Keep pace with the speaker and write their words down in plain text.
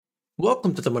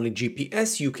Welcome to the Money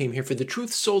GPS. You came here for the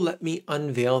truth, so let me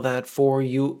unveil that for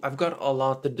you. I've got a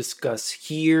lot to discuss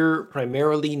here.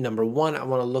 Primarily, number one, I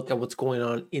want to look at what's going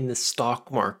on in the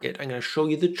stock market. I'm going to show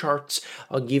you the charts.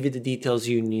 I'll give you the details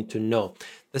you need to know.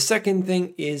 The second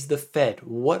thing is the Fed.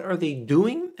 What are they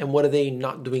doing and what are they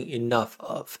not doing enough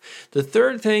of? The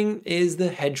third thing is the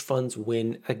hedge funds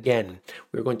win again.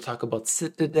 We're going to talk about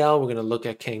Citadel. We're going to look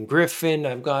at Ken Griffin.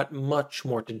 I've got much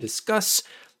more to discuss.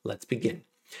 Let's begin.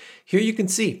 Here you can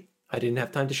see, I didn't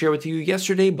have time to share with you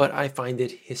yesterday, but I find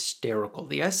it hysterical.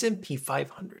 The S&P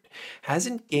 500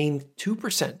 hasn't gained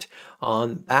 2%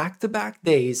 on back-to-back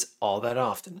days all that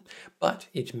often, but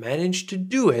it managed to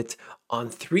do it on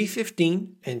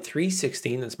 3/15 and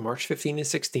 3/16, that's March 15th and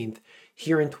 16th,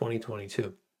 here in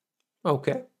 2022.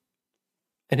 Okay.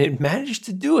 And it managed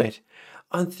to do it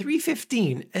on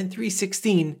 3/15 and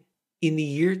 3/16 in the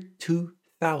year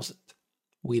 2000.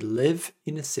 We live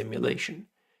in a simulation.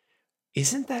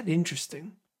 Isn't that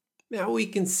interesting? Now we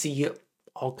can see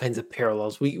all kinds of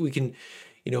parallels. We can,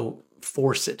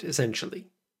 force it essentially.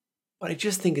 But I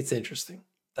just think it's interesting.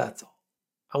 That's all.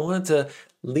 I wanted to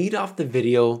lead off the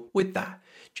video with that,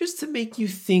 just to make you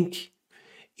think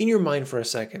in your mind for a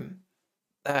second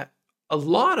that a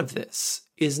lot of this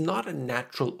is not a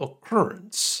natural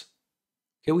occurrence.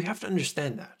 Okay, we have to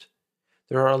understand that.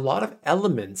 There are a lot of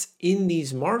elements in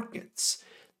these markets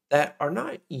that are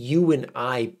not you and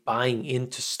I buying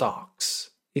into stocks.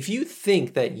 If you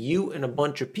think that you and a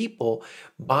bunch of people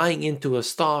buying into a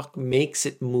stock makes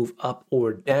it move up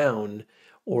or down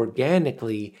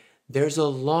organically, there's a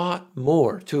lot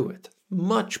more to it.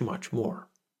 Much, much more.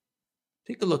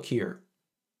 Take a look here.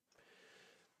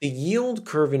 The yield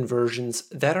curve inversions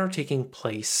that are taking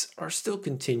place are still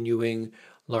continuing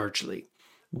largely.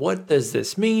 What does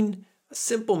this mean? A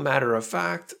simple matter of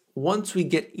fact, once we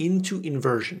get into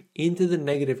inversion, into the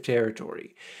negative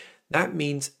territory, that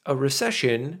means a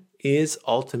recession is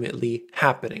ultimately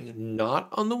happening, not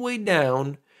on the way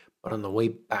down, but on the way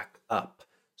back up.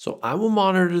 So I will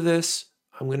monitor this.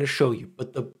 I'm going to show you,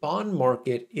 but the bond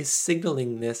market is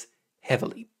signaling this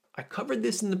heavily. I covered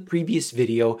this in the previous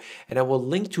video, and I will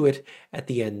link to it at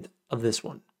the end of this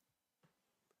one.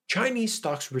 Chinese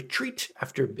stocks retreat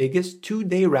after biggest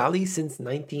two-day rally since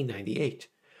 1998.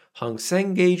 Hang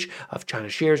Seng gauge of China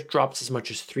shares drops as much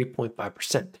as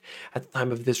 3.5%. At the time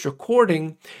of this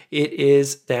recording, it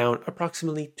is down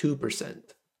approximately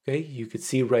 2%. Okay, you can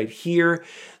see right here,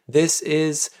 this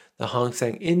is the Hang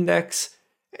Seng index,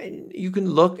 and you can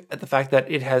look at the fact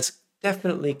that it has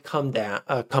definitely come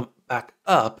back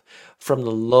up from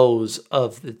the lows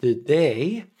of the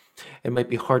day. It might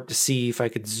be hard to see if I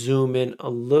could zoom in a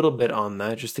little bit on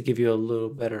that, just to give you a little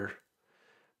better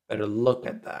look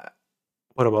at that.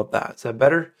 What about that? Is that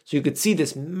better? So you could see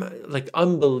this like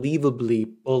unbelievably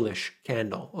bullish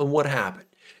candle. And what happened?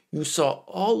 You saw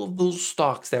all of those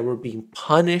stocks that were being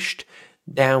punished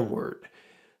downward,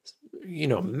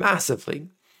 massively.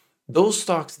 Those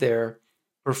stocks there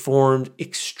performed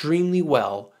extremely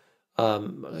well,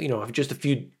 just a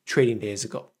few trading days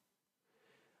ago.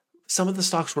 Some of the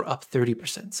stocks were up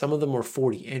 30%. Some of them were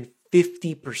 40 and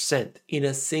 50% in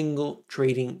a single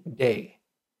trading day.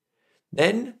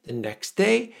 Then the next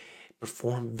day,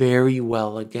 performed very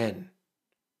well again.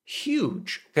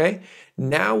 Huge, okay?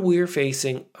 Now we're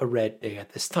facing a red day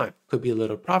at this time. Could be a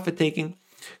little profit taking,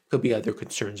 could be other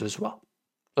concerns as well.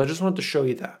 So I just wanted to show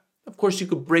you that. Of course, you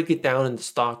could break it down into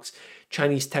stocks.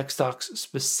 Chinese tech stocks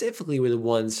specifically were the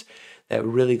ones that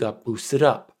really got boosted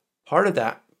up. Part of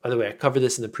that, by the way, I covered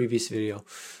this in the previous video,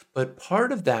 but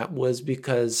part of that was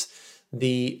because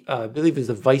I believe it was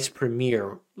the vice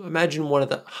premier. Imagine one of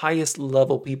the highest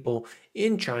level people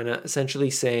in China essentially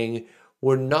saying,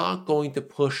 we're not going to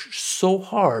push so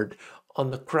hard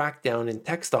on the crackdown in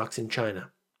tech stocks in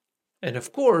China. And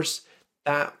of course,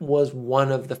 that was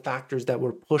one of the factors that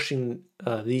were pushing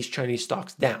these Chinese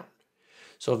stocks down.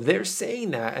 So if they're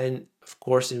saying that, and of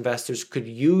course, investors could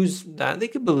use that, they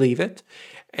could believe it,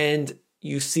 and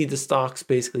you see the stocks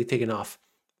basically taking off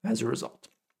as a result.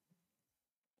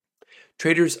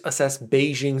 Traders assess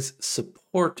Beijing's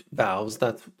support valves,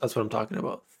 that's what I'm talking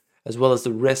about, as well as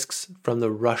the risks from the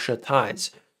Russia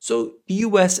ties. So the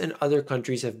US and other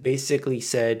countries have basically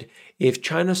said, if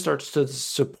China starts to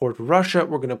support Russia,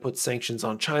 we're going to put sanctions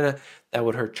on China. That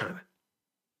would hurt China.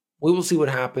 We will see what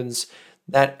happens.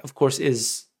 That, of course,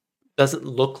 doesn't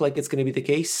look like it's going to be the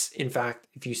case. In fact,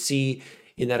 if you see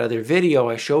in that other video,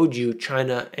 I showed you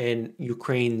China and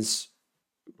Ukraine's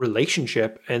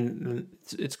relationship, and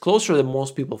it's closer than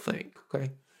most people think,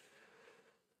 okay?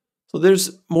 So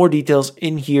there's more details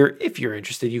in here. If you're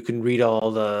interested, you can read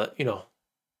all the,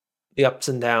 the ups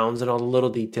and downs and all the little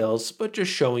details, but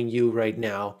just showing you right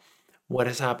now what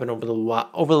has happened over the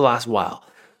last while.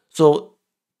 So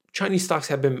Chinese stocks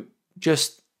have been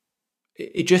just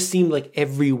it just seemed like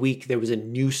every week there was a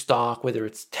new stock, whether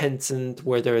it's Tencent,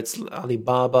 whether it's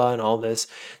Alibaba and all this,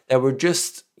 that were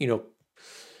just,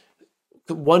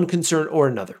 one concern or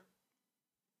another.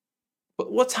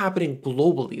 But what's happening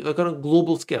globally, like on a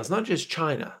global scale? It's not just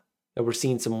China that we're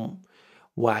seeing some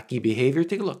wacky behavior.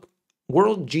 Take a look.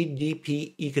 World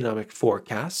GDP economic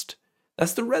forecast,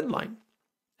 that's the red line.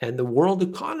 And the world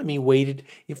economy weighted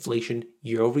inflation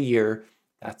year over year,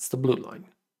 that's the blue line.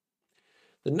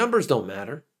 The numbers don't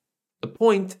matter. The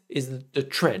point is the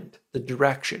trend, the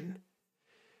direction.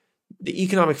 The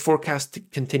economic forecast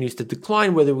continues to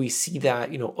decline, whether we see that,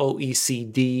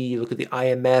 OECD, look at the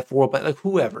IMF, World Bank, like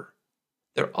whoever.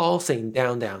 They're all saying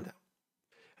down, down, down.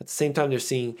 At the same time, they're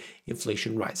seeing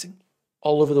inflation rising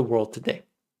all over the world today.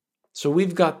 So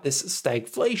we've got this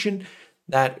stagflation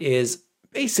that is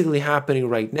basically happening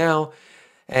right now.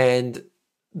 And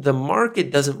the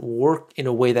market doesn't work in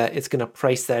a way that it's going to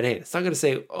price that in. It's not going to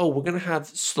say, oh, we're going to have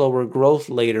slower growth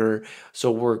later,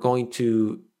 so we're going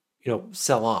to,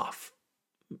 sell off.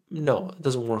 No, it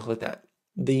doesn't work like that.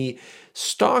 The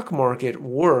stock market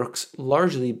works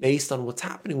largely based on what's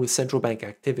happening with central bank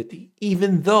activity,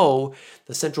 even though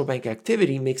the central bank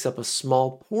activity makes up a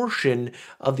small portion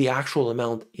of the actual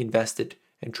amount invested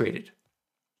and traded.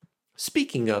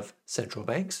 Speaking of central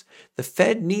banks, the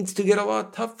Fed needs to get a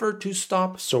lot tougher to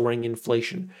stop soaring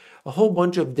inflation. A whole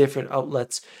bunch of different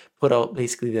outlets put out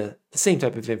basically the same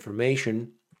type of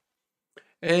information.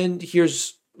 And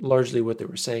here's largely what they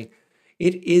were saying.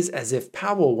 It is as if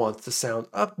Powell wants to sound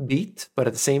upbeat, but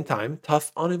at the same time,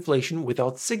 tough on inflation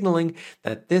without signaling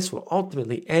that this will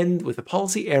ultimately end with a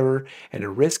policy error and a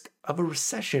risk of a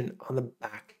recession on the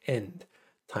back end.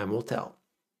 Time will tell.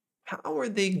 How are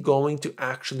they going to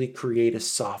actually create a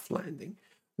soft landing?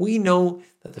 We know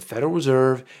that the Federal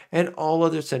Reserve and all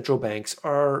other central banks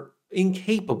are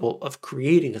incapable of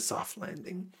creating a soft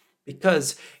landing,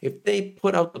 because if they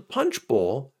put out the punch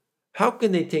bowl, how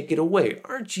can they take it away?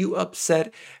 Aren't you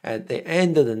upset at the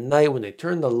end of the night when they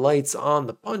turn the lights on,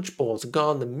 the punch bowl's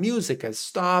gone, the music has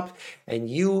stopped, and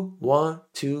you want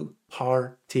to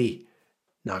party?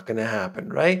 Not going to happen,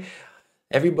 right?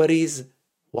 Everybody's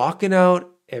walking out.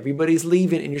 Everybody's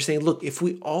leaving, and you're saying, look, if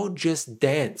we all just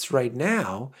dance right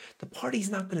now, the party's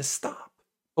not going to stop.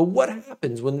 But what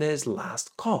happens when there's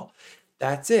last call?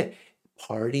 That's it.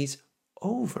 Party's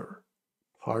over.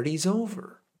 Party's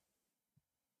over.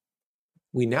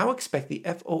 We now expect the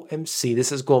FOMC,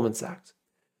 this is Goldman Sachs,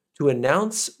 to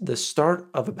announce the start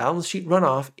of a balance sheet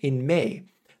runoff in May.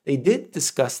 They did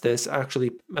discuss this,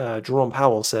 actually, Jerome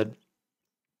Powell said,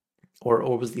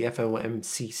 or was the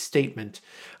FOMC statement.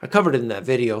 I covered it in that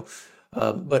video.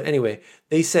 But anyway,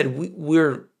 they said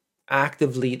we're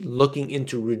actively looking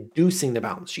into reducing the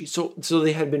balance sheet. So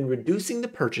they had been reducing the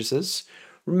purchases.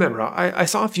 Remember, I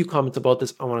saw a few comments about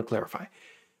this. I want to clarify.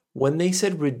 When they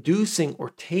said reducing or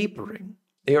tapering,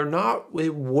 they were not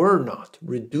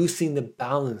reducing the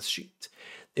balance sheet.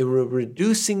 They were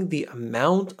reducing the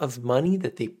amount of money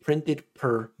that they printed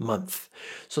per month.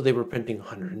 So they were printing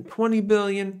 120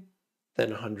 billion,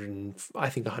 then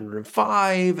 105,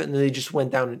 and then they just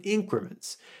went down in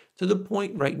increments to the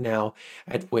point right now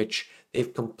at which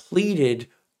they've completed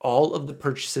all of the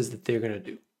purchases that they're going to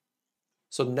do.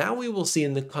 So now we will see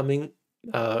in the coming,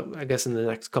 I guess in the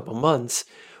next couple months,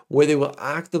 where they will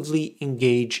actively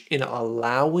engage in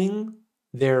allowing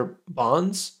their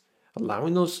bonds,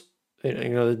 allowing those,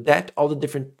 the debt, all the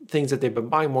different things that they've been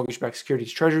buying, mortgage-backed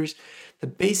securities, treasuries, to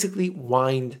basically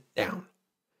wind down.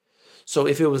 So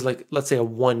if it was like, let's say, a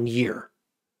 1 year,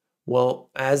 well,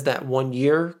 as that 1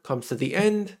 year comes to the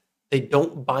end, they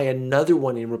don't buy another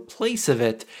one in replace of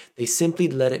it. They simply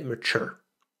let it mature.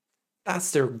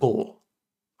 That's their goal.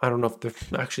 I don't know if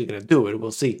they're actually going to do it.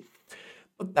 We'll see.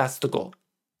 But that's the goal.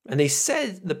 And they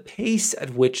said the pace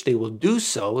at which they will do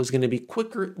so is going to be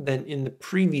quicker than in the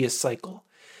previous cycle.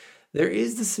 There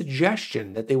is the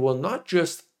suggestion that they will not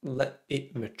just let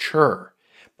it mature,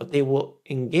 but they will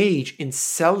engage in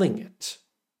selling it.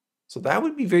 So that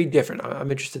would be very different. I'm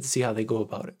interested to see how they go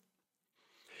about it.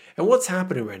 And what's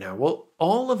happening right now? Well,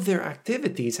 all of their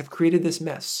activities have created this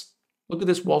mess. Look at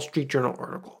this Wall Street Journal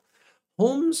article.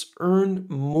 Homes earned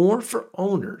more for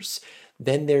owners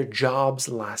than their jobs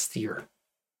last year.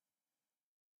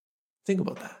 Think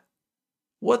about that.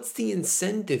 What's the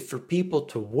incentive for people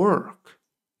to work?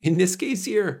 In this case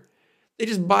here, they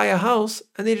just buy a house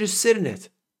and they just sit in it.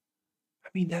 I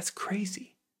mean, that's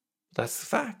crazy. That's the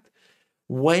fact.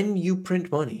 When you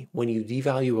print money, when you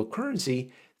devalue a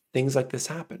currency, things like this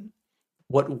happen.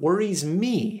 What worries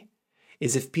me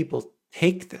is if people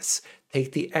take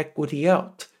the equity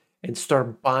out and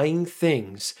start buying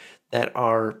things that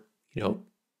are,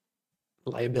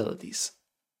 liabilities.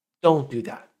 Don't do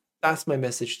that. That's my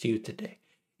message to you today.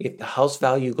 If the house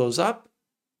value goes up,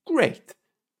 great.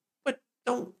 But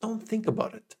don't think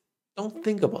about it. Don't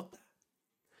think about that.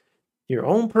 Your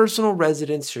own personal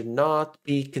residence should not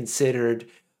be considered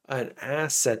an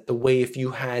asset the way if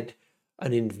you had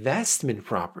an investment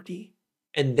property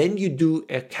and then you do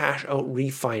a cash out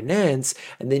refinance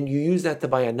and then you use that to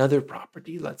buy another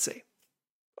property, let's say.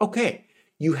 Okay,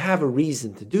 you have a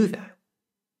reason to do that.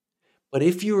 But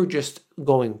if you're just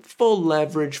going full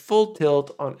leverage, full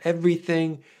tilt on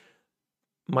everything,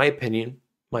 my opinion,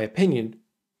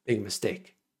 big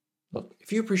mistake. Look,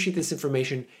 if you appreciate this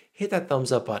information, hit that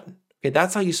thumbs up button. Okay,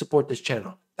 that's how you support this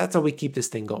channel. That's how we keep this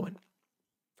thing going.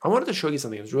 I wanted to show you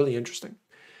something that was really interesting.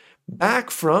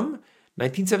 Back from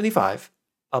 1975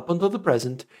 up until the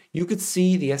present, you could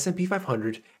see the S&P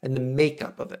 500 and the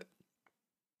makeup of it.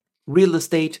 Real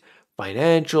estate,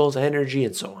 financials, energy,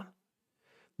 and so on.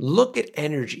 Look at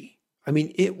energy. I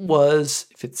mean, it was,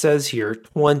 if it says here,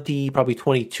 probably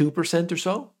 22% or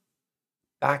so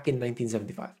back in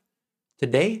 1975.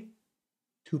 Today,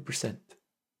 2%.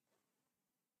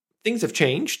 Things have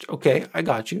changed. Okay, I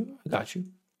got you.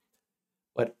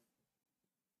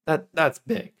 But that's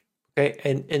big.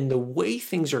 Okay, and the way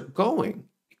things are going,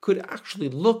 it could actually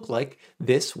look like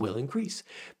this will increase.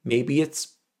 Maybe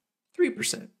it's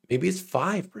 3%. Maybe it's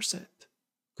 5%.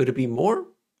 Could it be more?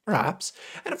 Perhaps.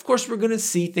 And of course, we're going to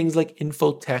see things like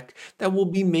infotech that will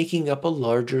be making up a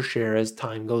larger share as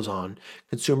time goes on.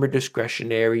 Consumer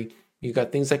discretionary. You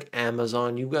got things like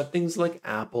Amazon. You've got things like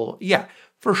Apple. Yeah,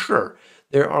 for sure.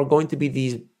 There are going to be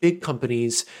these big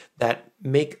companies that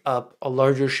make up a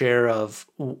larger share of,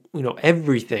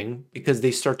 everything because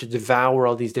they start to devour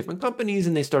all these different companies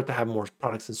and they start to have more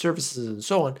products and services and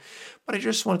so on. But I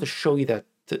just wanted to show you that,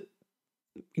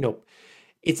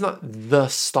 it's not the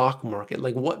stock market,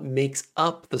 like what makes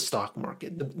up the stock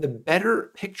market. The better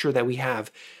picture that we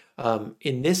have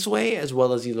in this way, as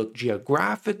well as you look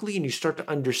geographically and you start to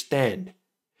understand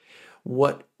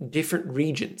what different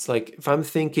regions, like if I'm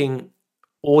thinking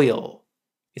oil,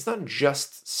 it's not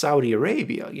just Saudi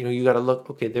Arabia. You got to look,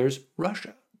 okay, there's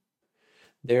Russia,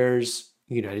 there's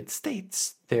United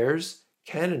States, there's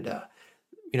Canada,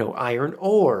 iron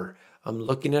ore. I'm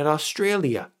looking at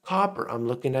Australia, copper. I'm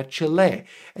looking at Chile.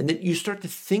 And then you start to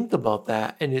think about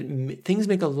that and things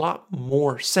make a lot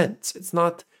more sense. It's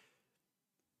not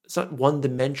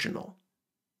one-dimensional.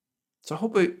 So I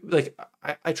hope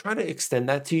I try to extend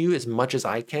that to you as much as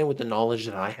I can with the knowledge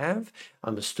that I have.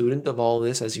 I'm a student of all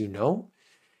this, as you know.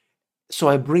 So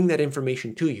I bring that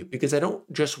information to you because I don't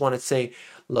just want to say,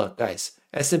 look, guys,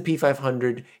 S&P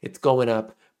 500, it's going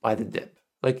up by the dip.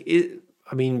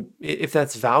 If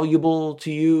that's valuable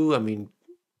to you,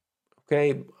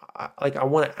 okay, I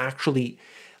want to actually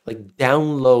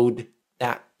download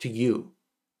that to you.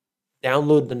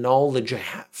 Download the knowledge I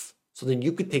have. So then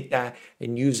you could take that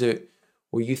and use it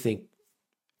where you think.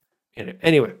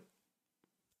 Anyway,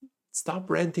 stop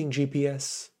renting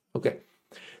GPS. Okay,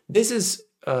 this is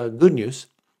good news.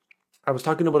 I was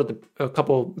talking about it a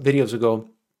couple videos ago.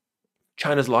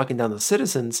 China's locking down the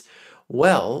citizens.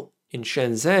 Well, in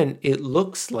Shenzhen, it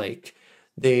looks like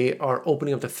they are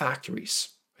opening up the factories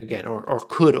again, or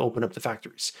could open up the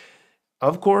factories.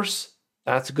 Of course,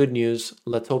 that's good news.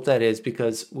 Let's hope that is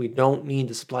because we don't need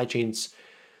the supply chains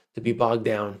to be bogged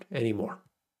down anymore.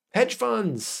 Hedge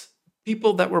funds,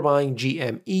 people that were buying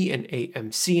GME and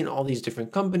AMC and all these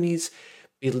different companies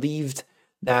believed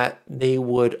that they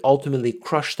would ultimately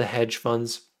crush the hedge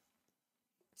funds.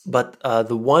 But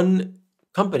the one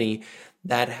company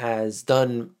that has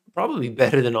done probably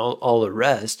better than all the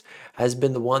rest has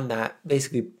been the one that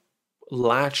basically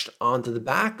latched onto the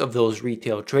back of those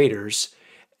retail traders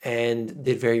and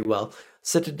did very well.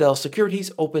 Citadel Securities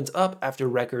opens up after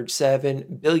record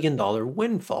 $7 billion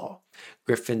windfall.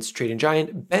 Griffin's trading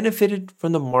giant benefited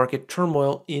from the market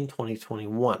turmoil in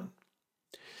 2021.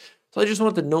 So I just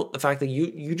wanted to note the fact that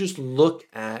you just look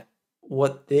at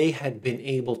what they had been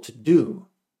able to do.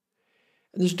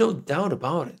 And there's no doubt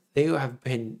about it. They have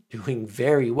been doing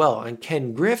very well. And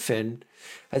Ken Griffin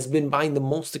has been buying the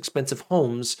most expensive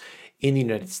homes in the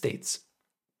United States.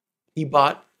 He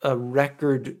bought a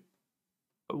record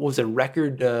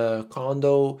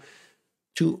condo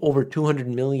to over $200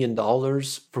 million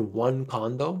for one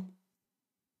condo.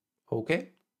 Okay.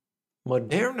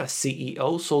 Moderna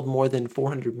CEO sold more than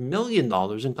 $400 million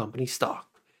in company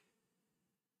stock.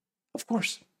 Of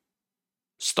course,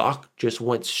 stock just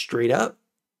went straight up.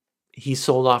 He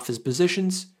sold off his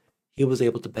positions. he was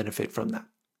able to benefit from that.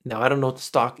 Now, I don't know what the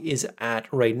stock is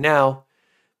at right now,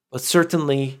 but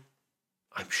certainly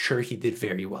I'm sure he did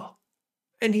very well.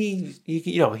 And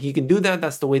he can do that.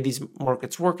 That's the way these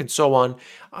markets work and so on.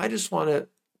 I just want to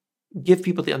give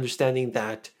people the understanding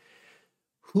that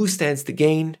who stands to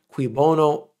gain? Cui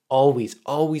bono? Always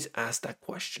ask that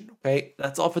question, okay?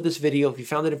 That's all for this video. If you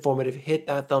found it informative, hit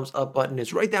that thumbs up button.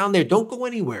 It's right down there. Don't go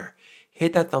anywhere.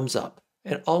 Hit that thumbs up.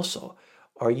 And also,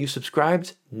 are you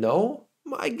subscribed? No?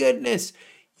 My goodness.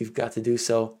 You've got to do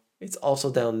so. It's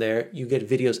also down there. You get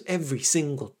videos every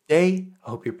single day. I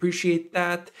hope you appreciate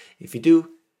that. If you do,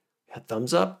 hit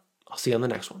thumbs up. I'll see you on the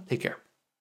next one. Take care.